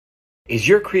Is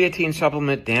your creatine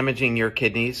supplement damaging your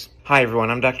kidneys? Hi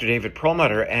everyone, I'm Dr. David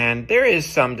Perlmutter, and there is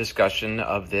some discussion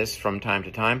of this from time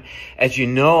to time. As you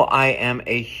know, I am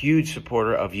a huge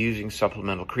supporter of using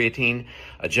supplemental creatine,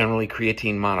 generally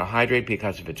creatine monohydrate,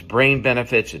 because of its brain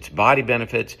benefits, its body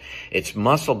benefits, its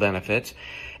muscle benefits.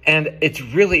 And it's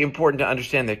really important to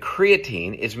understand that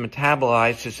creatine is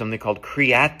metabolized to something called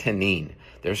creatinine.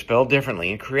 They're spelled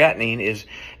differently, and creatinine is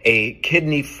a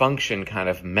kidney function kind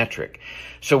of metric.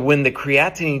 So when the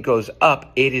creatinine goes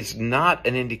up, it is not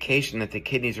an indication that the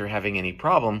kidneys are having any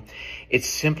problem. It's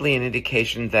simply an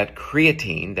indication that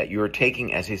creatine that you are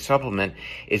taking as a supplement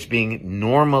is being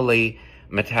normally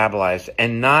metabolized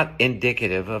and not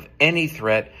indicative of any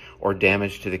threat or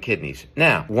damage to the kidneys.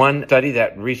 Now, one study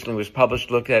that recently was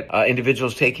published looked at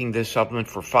individuals taking this supplement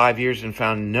for 5 years and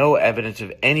found no evidence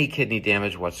of any kidney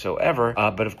damage whatsoever.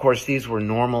 But of course, these were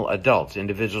normal adults.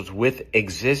 Individuals with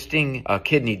existing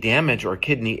kidney damage or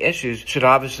kidney issues should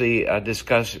obviously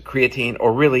discuss creatine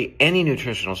or really any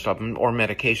nutritional supplement or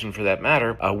medication for that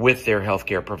matter with their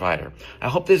healthcare provider. I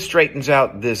hope this straightens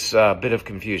out this bit of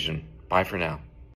confusion. Bye for now.